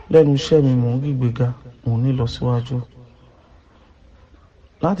 Lẹ́nu iṣẹ́ mi mò ń gbígbéga mò ń ní ìlọsíwájú.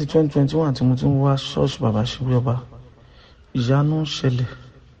 Láti 2021 tí mo ti ń wá ṣọ́ọ̀ṣì bàbá ṣe bí ọba ìyanu ń ṣẹlẹ̀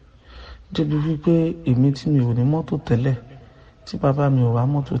débi wípé èmi tí mi ò ní mọ́tò tẹ́lẹ̀ tí bàbá mi ò ra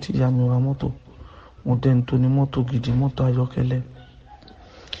mọ́tò tí ìyá mi ò ra mọ́tò mo dẹni tó ní mọ́tò gidi mọ́tò ayọ́kẹ́lẹ́.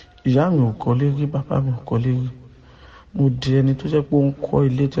 Ìyá mi ò kọ́lé rí bàbá mi ò kọ́lé rí mo di ẹni tó jẹ́ pé ó ń kọ́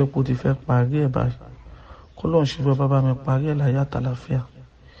ilé tó jẹ́ pé ó ti fẹ́ parí ẹ̀ báyìí kó lọ́n ṣe bí bàbá mi parí ẹ̀ láyé àtàlàfíà.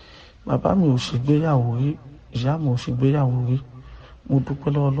 Bàbá mi ò ṣègbéyàwó rí ìyá mi ò ṣègbéyàwó rí mo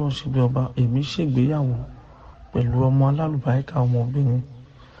dúpẹ́ lọ́wọ́ Ọlọ́run ṣe bí ọba èmi ṣègbéyàwó pẹ̀lú ọmọ alálùbáríkà ọmọbìnrin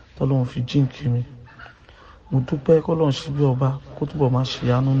tọ́lọ́run fi jíǹkí mi. Mo dúpẹ́ kọ́lọ́run ṣe bí ọba kó túbọ̀ máa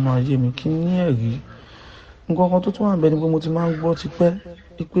ṣèyanu nínú ayé mi kí n ní ẹ̀rí. Nǹkan kan tó tún wà bẹ́ẹ̀ ni pé mo ti máa ń gbọ́ tipẹ́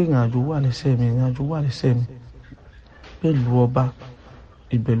pé ìrìnàjò wà lẹ́sẹ̀ mi pẹ̀lú ọba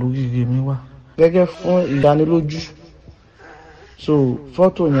ibẹ̀ lóríire mi wà. Gẹ́gẹ́ fún ìdánilójú so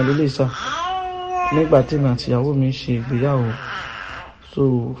fọ́tò yẹn ló lè sà nígbà tí èmi àti ìyàwó mi ṣe ìgbéyàwó so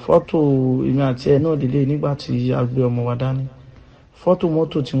fọ́tò èmi àti ẹ̀ náà délé nígbà tí a gbé ọmọ wa dání fọ́tò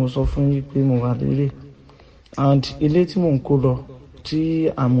mọ́tò tí mo sọ fún yín pé mo wà délé and ilé tí mò ń kó lọ tí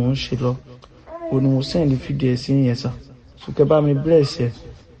àmọ́ ń ṣe lọ òní mo sẹ́ndì fídíò ẹ̀ sí yẹn sà sùkẹ́ bá mi bless ẹ̀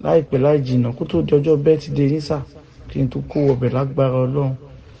láìpẹ́ láì jìnnà kó tó di ọjọ́ birthday yín sà kí n tó kó wọbẹ̀ lágbára Ọlọ́run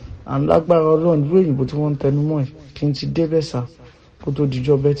and lágbára Ọlọ́run ìlú òyìnbó tí wọ́n ń tẹnu mọ́ ẹ̀ kí n ti débẹ̀ sà kó tó di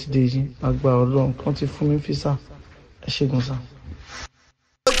ọjọ́ birthday yín lágbára Ọlọ́run kí wọ́n ti fún mi físà ẹ ṣégun sà.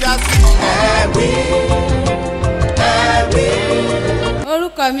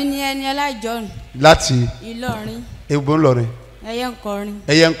 Orúkọ mi ni Ẹniọlá John. Láti Ìlọrin. Egbò ńlọrin. Ẹyẹ ń kọrin.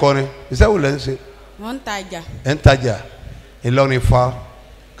 Ẹyẹ ń kọrin. Iṣẹ́ wo lẹ ń ṣe? Mo ń tajà. Ẹ ń tajà. Ìlọrin fa.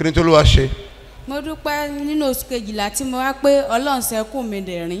 Kí ni tó ló wá ṣe? Mo dúpẹ́ nínú oṣù kejìlá tí mo wá pé Ọlọ́run ṣẹ́kùn mi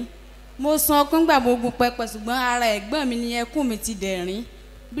dẹ̀rín. Mo san ọkùn gbà mo gun pẹpẹ ṣùgbọ́n ara ẹ̀gbọ́n mi ni ẹkùn mi ti dẹ̀rín.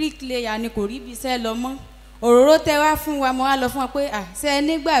 Bricklayer ni kò rí ibi iṣẹ́ lọ mọ́. Òróró tẹ wá fún wa mo wá lọ fún wa pé ṣé ẹ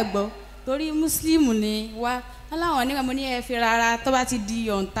nígbàgbọ́ torí Mùsùlùmí ni wá. Wọ́n láwọn nígbà mo ní ẹ fi rárá tó bá ti di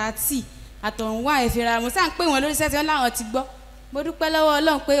ọ̀ǹta tí àtọ̀hún wá ẹ fi rárá mo sáà ń pè wọ́n lórí sẹ́sẹ̀ láwọn ti gbọ́. Mo dúpẹ́ lọ́wọ́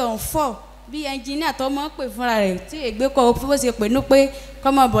Ọlọ́run pé ọ̀nfọ̀ bí ẹnjìníà tó mọ́ pè fúnra rẹ̀ tí ègbé kọ́ bó ṣe pè ní pé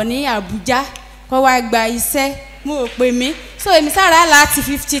kọ́mọ bọ̀ ní Àbújá kọ́ wá gba iṣẹ́ mo ò pè mí so èmi sára láti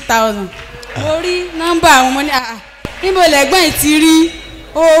 50,000 mo rí nọ́mbà àwọn ọmọ ní níbo lẹ́gbọ́n ti rí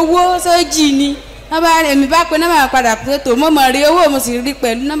owó sójì ni nọ́mbà rẹ̀ mi bá pe nọ́mbà padà pé tó mo mọ̀ rí owó mo sì rí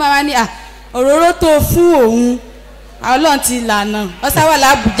pẹ̀lú nọ́mbà wa ní òróró tó fún òun Ọlọ́run ti lànà ọ̀sáwà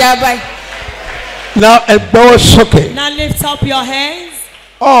l'Àbújá báyìí. Now ẹ gbọ́wọ́ sókè. Now lift up your hands.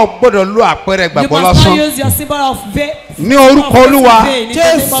 Ọ gbọ́dọ̀ lo àpẹẹrẹ You gbàgbọ́ must lásán. not use your symbol of faith. Ní orúkọ Olúwa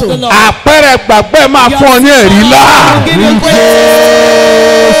Jésù. àpẹẹrẹ gbàgbọ́ ẹ máa fún ọ ní ẹ̀rí lá.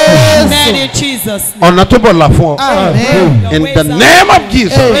 Amen in Jesus. Ọ̀nà tó bọ̀ là fún ọ. In the name of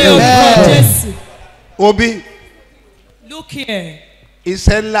Jesus. Obi. Look here.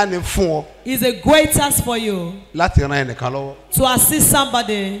 Iṣẹ́ ńlá ni fún ọ. It's a great task for you. Láti ran ẹnìkan lọ́wọ́. To assist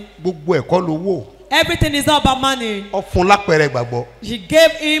somebody. Gbogbo ẹ̀kọ́ ló wò. Everything is not about money. Ó fún lápẹẹrẹ gbàgbọ́. She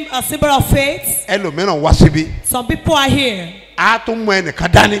gave him a symbol of faith. Ẹlòmíràn wá síbí. Some people are here. A tún mú ẹnìkan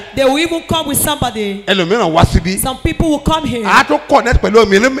dání. They will even come with somebody. Ẹlòmíràn wá síbí. Some people will come here. A tún connect pẹ̀lú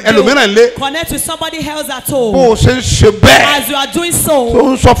ẹlòmíràn lé. Connect with somebody else at home. Bó o ṣe ń ṣe bẹ́ẹ̀. As you are doing so. Tó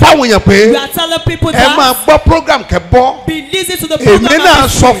ń sọ fáwọn èèyàn pé. You are telling people ẹ máa gbọ́ program kẹ́ bọ́. Be listening to the program. Èmi náà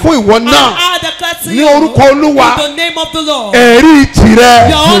sọ fún ìwọ náà. Ní orúkọ Olúwa. In the name of the Lord. Ẹ̀rí tirẹ̀.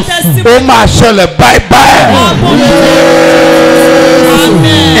 Your own testimony. Ó máa ṣẹlẹ̀ báyìí.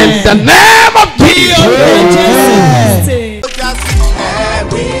 In the name of Jesus.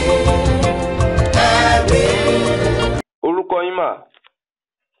 Orúkọ yín mà.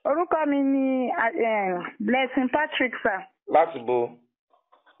 Orúkọ mi ni Blessing Patrick sir. Láti bo.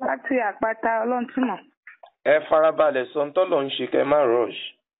 Láti àpáta Ọlọ́ntúmọ̀. Ẹ farabalẹ̀ sọ ntọ́lọ̀ ń ṣe kẹ́ má rush.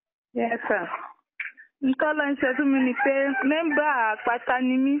 Yes, sir. Nǹkan ló ń ṣe fún mi ni pé mẹ́mbà àpáta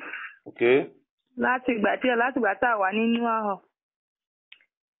ni mí. Okay. Láti ìgbà tá a wà nínú ọ̀hún.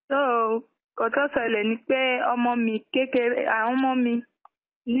 So, kò tó ṣẹlẹ̀ ni pé ọmọ mi kékeré, àwọn ọmọ mi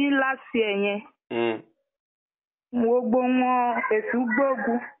ní láti ẹ̀yẹn. Gbogbo wọn èṣù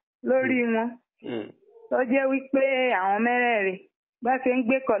gbógun lórí wọn. Tó jẹ́ wípé àwọn mẹ́rẹ̀ẹ̀rin bá ṣe ń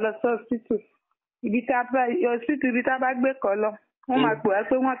gbé kọ́ lọ sọ́ọ̀sìtù. Ibi tá a bá gbé kọ́ lọ, wọ́n máa pè wá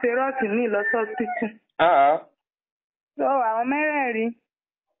pé wọ́n ti rọ́ọ̀tì ní ìlọsọ́ọ̀sìtù. So àwọn mẹ́rẹ̀ẹ̀rin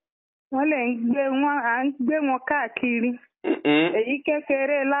wọ́n lè ń gbé wọn káàkiri. Èyí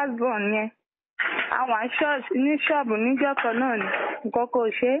kékeré last born yẹn àwọn ní ṣọ́ọ̀bù níjọ́ kan náà ni nǹkan kò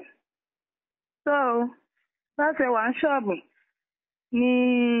ṣe é. So láti wà ní ṣọ́ọ̀bù ni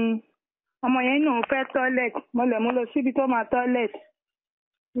ọmọ yẹn náà fẹ́ toilet mo lè mú lọ síbi tó máa toilet.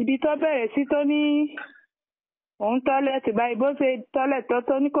 Ibi tó bẹ̀rẹ̀ sí tó ní òun toilet báyìí bó ṣe toilet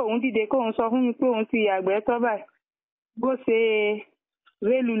tó ní kò òun dìde kó òun sọ fún mi pé òun ti yàgbẹ́ tó báyìí bó ṣe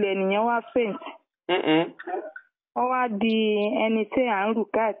rélulẹ̀ nìyẹn wá faint. Wọ́n wá di ẹni tí à ń rù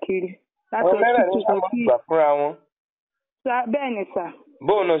káàkiri. Àwọn mẹ́rẹ̀ẹ̀rin ṣàmọ́ ìgbà fúnra wọn. Bẹ́ẹ̀ ni sà.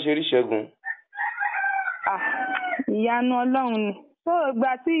 Bóun náà ṣe rí Ṣẹ́gun. Ìyanu Ọlọ́run ni. Tó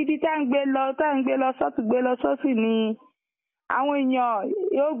ìgbà tí ibi tá ń gbé lọ sọ́tù ni àwọn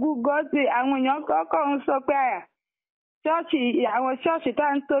èèyàn ogun gọ́ọ̀sì àwọn èèyàn kọ́kọ́ ń sọ pé àwọn ṣọ́ọ̀ṣì tá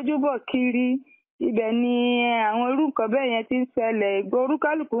ń tójú bọ̀ kiri ibẹ̀ ni àwọn irú nǹkan bẹ́ẹ̀ yẹn ti ń ṣẹlẹ̀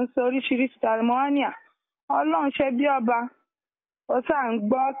orúkálùkù ń sọ oríṣiríṣi tàlmọ́níà. Ọlọ́run ṣe bí ọba ó sáà ń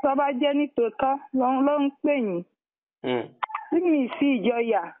gbọ́ tó bá jẹ́ nítòótọ́ ló ń pè yín. Tí mi sí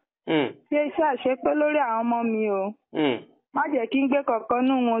ìjọyà ṣé iṣẹ́ àṣepé lórí àwọn ọmọ mi o. Má jẹ́ kí n gbé kọ̀ọ̀kan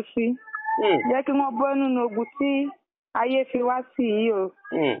nú wọn sí. Jẹ́ kí wọ́n bọ́ nínú ogun tí ayé fi wá sí yìí o.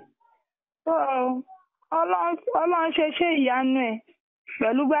 Ọlọ́run ṣe ìyanu ẹ̀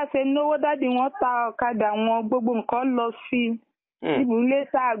pẹ̀lú bá ṣe náwó dádì wọn ta ọ̀kadà wọn gbogbo nǹkan lọ sí i. Ibùdó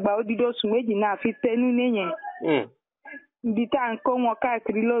àgbà odidi oṣù méjì náà fi tẹnu nìyẹn. Ibi tá à ń kó wọn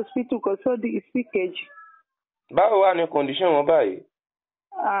káàkiri lọ́sítù kò sódì sí kejì. Báwo wà ní kọ̀ǹdíṣàn wọn báyìí?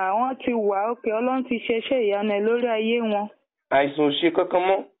 Àwọn ti wà òkè Ọlọ́run ti ṣe ìyanu ẹ̀ lórí ayé wọn. Àìsàn ò ṣe kankan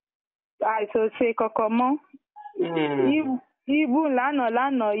mọ́? Àìsàn ò ṣe kankan mọ́. Ibù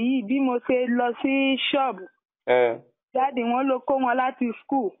lánàá yìí bí mo ṣe lọ sí ṣọ́ọ̀bù. Dáàdì wọn ló kó wọn láti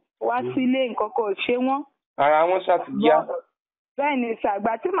skul wá sílé nǹkan kò ṣe wọ́n. Ara wọn ṣàtìyá. Bẹ́ẹ̀ ni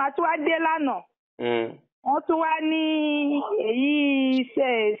ṣàgbà tí màá tún wá dé lánàá. Wọ́n tún wá ní èyí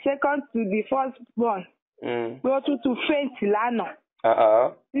second to the first born. Pé ó tún faint lánàá.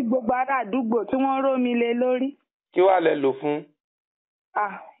 Tí gbogbo ará àdúgbò tí wọ́n ró mi lé lórí. Kí wàá lẹ lò fún?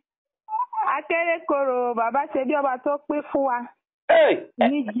 Akérèkọrò bàbá ṣe bí ọba tó pé fún wa.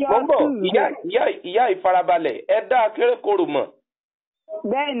 Ìyá ìfarabalẹ̀ ẹ dá akérèkọrò mọ̀.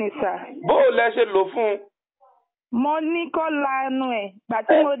 Bẹ́ẹ̀ ni sà. Bó o lẹ ṣe lò fún? Mo ní kó lanu ẹ̀ gbà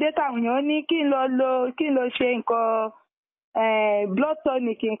tí mo dé táwọn èèyàn ní kí n lọ ṣe nǹkan blood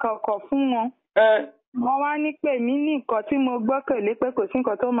tonic nǹkan kan fún wọn. Mo wá ní pé mi ní nǹkan tí mo gbọ́kànlé pé kò sí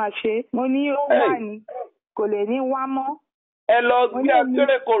nǹkan tó máa ṣe. Mo ní ó wà ní kò lè ní wá mọ́. Ẹ lọ gbé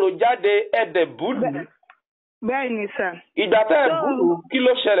akérèkọrò jáde ẹ̀dẹ̀ búlù. Bẹ́ẹ̀ ni sà. Ìgbà tẹ́ ẹ̀ búlù kí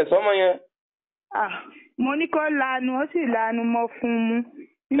ló ṣẹlẹ̀ sọ́mọ yẹn? Mo ní kó lanu ó sì lanu mọ́ fún mu.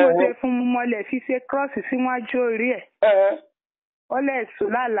 Bí mo ṣe fún mu mọ́lẹ̀ fi ṣe cross síwájú orí ẹ̀. Ó lè sùn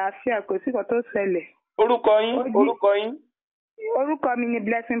lálàáfíà kò sí nǹkan tó ṣẹlẹ̀. Orúkọ yín? Orúkọ mi ni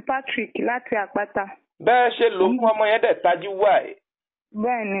Blessing Patrick láti Àpáta. Bẹ́ẹ̀ ṣe lò fún ọmọ yẹn dẹ̀ tají wá ẹ̀.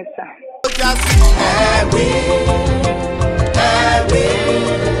 Bẹ́ẹ̀ ni sà.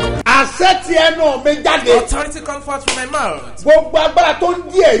 Àṣẹ ti ẹnu mi jáde. Authority comes forth from my mouth. Gbogbo agbára tó ń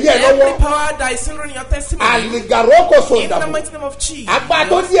dí ẹ̀yẹ lọ́wọ́. Every power that is hindering your testimony. Àlìgàrókò sọ̀dà. In the mighty name of Jesus. Agbára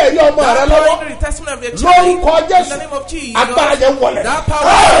tó ń dí ẹ̀yẹ ọmọ rẹ lọ́wọ́. Lórúkọ Jésù. Agbára yẹn wọlé.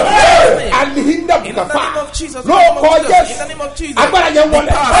 Àlìhíndà bùkàfà. Lórúkọ Jésù. Agbára yẹn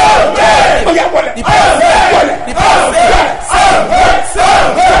wọlé. Ọ̀yà wọlé.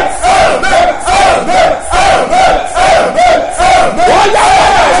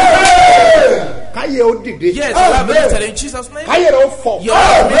 Káyé ó dìde. Yes, you have been in Jesus' name. Káyé rẹ̀ ó fọ̀. You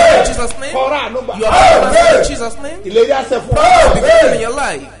are blessed in Jesus' name. Kọ́ra ànúgbà. You are blessed in Jesus' name. Ìlérí àṣẹ fún ọ. Begin in your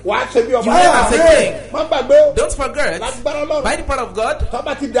life. Wà á ṣe bí ọba. You live as a king. Má gbàgbé o. Don't forget. Lágbára Ọlọ́run. By the power of God.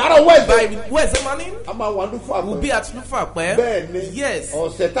 Tọ́ba ti dàárọ̀ Wednesday. By Wednesday morning. A máa wà lúfọ̀ àpẹ. We'll be at lúfọ̀ àpẹ. Bẹ́ẹ̀ni. Yes.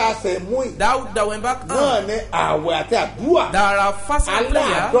 Ọ̀sẹ̀ tá a ṣe mú yìí. That went back on. Náà ni àwẹ̀ àti àdúrà. There are fasting and prayer.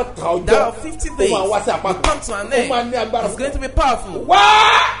 Aláàdọ́ta ọjọ́. There are 50 days. Ó máa wá sí àpapọ̀. Will come to an end. Ó máa ní agbára. It's going to be powerful. Wá.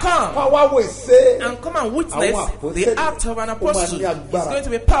 come and come and witness the act of an apostle. It's going to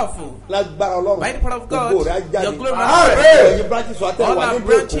be powerful. By the power of God, your glory must spread. All our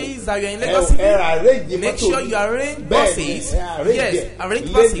branches that you are in Lagos City, make sure you arrange buses. Yes,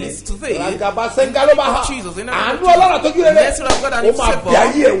 arrange buses today. In the name of Jesus, in the name of Jesus. The mercy of God and His favor.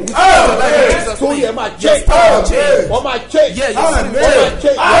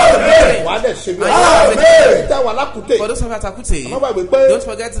 For those of us at Akute, don't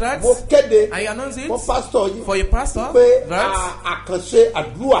forget that. I announce it for your pastor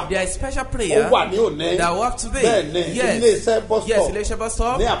that there is special prayer that we have today. Yes, Elisha bus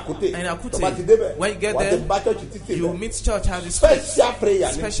stop and Akute. When you get there, you meet church as a special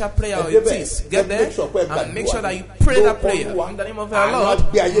prayer it is. Get there and make sure that you pray that prayer in the name of our Lord.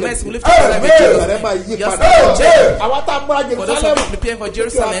 Mercy will lift up for those of us preparing for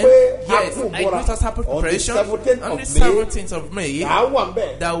Jerusalem. Yes, I greet us happy preparation on the 17th of May.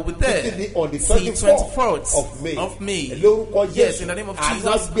 That will be there on the 24th of May. Yes, in the name of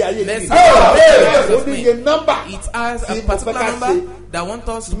Jesus. Let's it has a particular number that want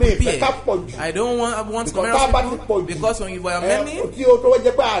us to prepare. I don't want numerous people because when you were many, that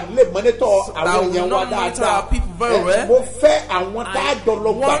will not monitor our people very well. I want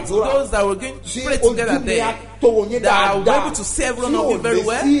those that were going to pray together there, that will be able to see every one of you very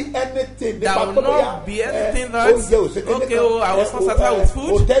well. That will not be anything that, okay, I was not satisfied with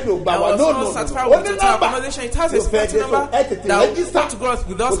food, I was not satisfied with total accommodation. It has a special number that will start to grow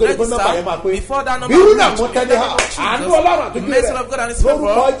with us register before that number will reach. In the name of Jesus, the mercy of God and His favor,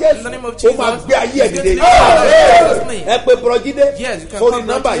 in the name of Jesus, yes, you can call this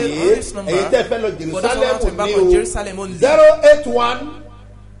number. For those who want to back on Jerusalem only. 081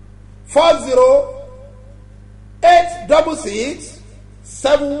 40 866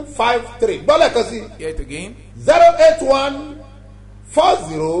 753. Hear it again. 081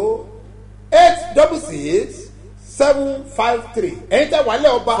 40 866 753.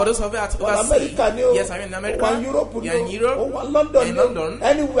 For those of you at overseas, yes, I'm in America. You're in Europe, London,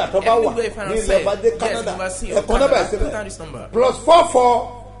 anywhere you find yourself. Yes, overseas. Put down this number. Plus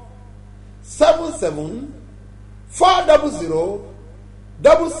 44 77 400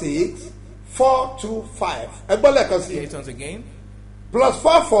 66 425. Hear it once again. Plus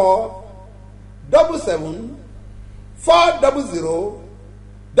 44 77 400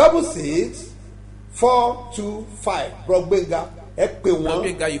 66 425. Brogbenga ekpe won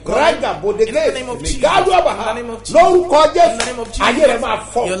raga bodege ni gadu abaha lórúkọ Jésù ayé rẹ máa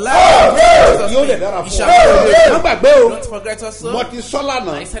fọ́ yóò lè dára fún ọ gbàgbé o mo ti sọ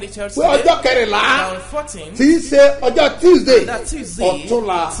lánàá pé ọjọ́ kẹrìnlá tí í ṣe ọjọ́ Tuesday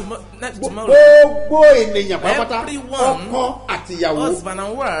ọ̀túnla gbogbo ènìyàn pátápátá ọkọ àtìyàwó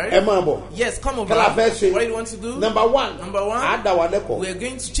ẹ máa bọ̀ kí la fẹ́ ṣe number one àádáwà lẹ́kọ̀ọ́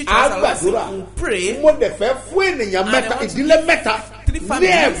àgbàdúrà mo dẹ̀ fẹ́ fún ènìyàn mẹ́ta ìdílé mẹ́ta ní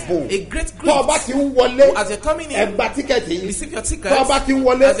ẹ̀bùn tó ọba ti ń wọlé ẹgbà tíkẹ́ẹ̀tì yìí tó ọba ti ń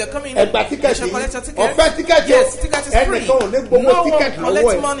wọlé ẹgbà tíkẹ́ẹ̀tì yìí ọ̀fẹ́ tíkẹ́ẹ̀tì ẹnìkan ò ní gbowó tíkẹ́ẹ̀tì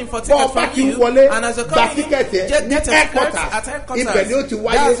lọ́wọ́ ẹ̀ tó ọba ti ń wọlé gba tíkẹ́ẹ̀tì ẹ̀ ní ẹ̀kọ́tà ibẹ̀ ni ó ti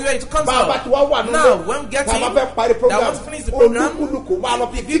wáyé bá a bá ti wá wà nílẹ̀ tá a bá fẹ́ parí program olúkúlùkù wà lọ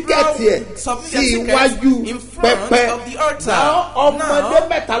fi tíkẹ́ẹ̀tì ẹ̀ sí iwájú pẹpẹ náà ọmọdé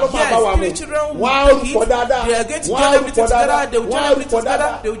mẹ́ta ló máa bá wà mú wọ́n á rúkọ dáadáa wọ́n á rúkọ dáadáa wọ́n á rúkọ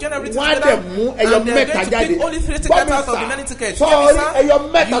dáadáa wọ́n á dẹ̀ mú ẹyọ mẹ́ta jáde sọ́ọ́rí ẹyọ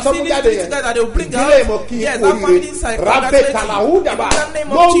mẹ́ta tó mú jáde yẹn ìdílé ìmọ̀ kí n kú oríire rabẹ́ kàlàhù dàbà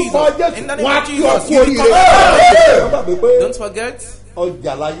lórúkọ Jésù wọ́n á kí ọ kú oríire. Don't forget.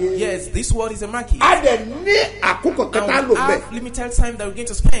 Yes, this word is a market. And we have limited time that we're going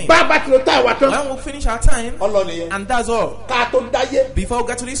to spend. When we finish our time, and that's all. Before we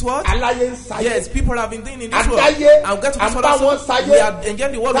get to this word, yes, people have been doing in this word. And we get to this word also, we are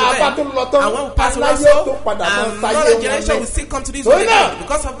enjoying the word with them. And when we pass away also, another generation will still come to this word again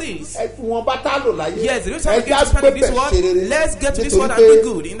because of this. Yes, the reason we get to spend this word, let's get to this word and be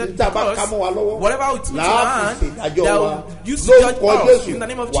good. In the because whatever we put in our hand, that will use to judge us. In the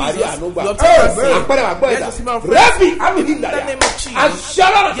name of Jesus, you obtain mercy. Yes, in the name of Jesus.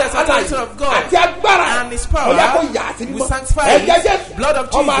 Yes, authority of God and His power. We sanctify it. Blood of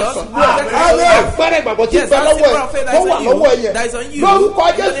Jesus. Yes, that's the power of faith that is on you. That is on you. In the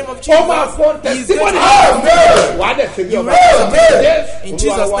name of Jesus. He is going to in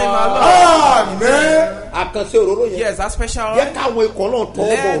Jesus' name, our Lord. Amen. Yes, that special. Let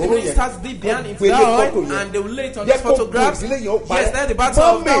the ministers deep down in the and they will lay it on this photograph. Yes, let the battle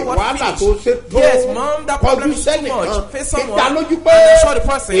of that one finish. Yes, mom, that problem is too much. Face someone and show the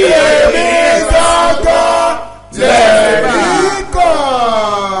person. Let me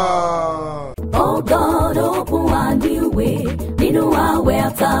go.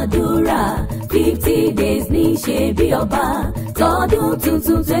 àtàdúrà 50 days ní ṣe bí ọba tọdún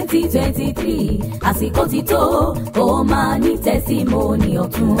tuntun 2023 àsìkò ti tó ó máa ní tẹsímọ́nì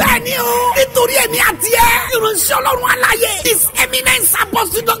ọ̀tun. bẹ́ẹ̀ni o nítorí èmi àti ẹ ìránṣẹ́ Ọlọ́run aláyé his eminence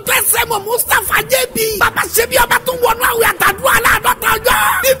apostle Dr. Semo Mustapha JB bàbá ṣe bí ọba tó wọnú àwẹ̀ àtàdúrà aláàdọ́ta ọjọ́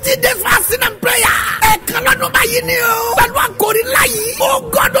 50 days fasting and prayer ẹ̀ẹ̀kan lọ́dún báyìí ni o pẹ̀lú àkòrí láyìí oh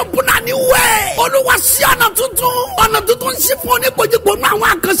God open a new way Olúwa ṣí ọ̀nà tuntun ṣí fún oníkojúkò nínú àwọn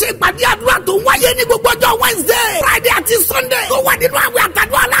àkànṣe ìpàdé àdúrà tó ń wáyé ní gbogbo ọjọ́ Wednesday Friday àti Sunday tó wà nínú àwẹ̀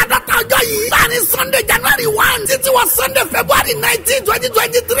àtàdúrà aláàdọ́ta ọjọ́ yìí láàrin Sunday January 1 títí wọ Sunday February 19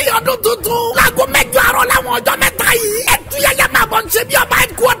 2023 ọdún tuntun láago 8 àárọ̀ láwọn ọjọ́ mẹ́ta yìí ẹ̀túyàyà máa bọ̀ ṣe bí ọba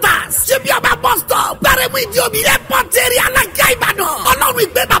headquarters ṣe bí ọba bus stop gbàrẹ̀mú ìdíòbí airport area Alákíá Ìbàdàn Ọlọ́run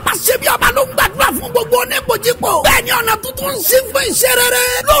ìgbé bàbá ṣe bí ọba ló ń gbàdúrà fún gbogbo oníbojúpọ̀ bẹ́ẹ̀ ni ọ̀nà tuntun ń ṣí fún iṣẹ́ rere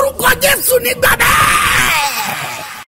lórúkọ Jésù nígbà bẹ́ẹ̀.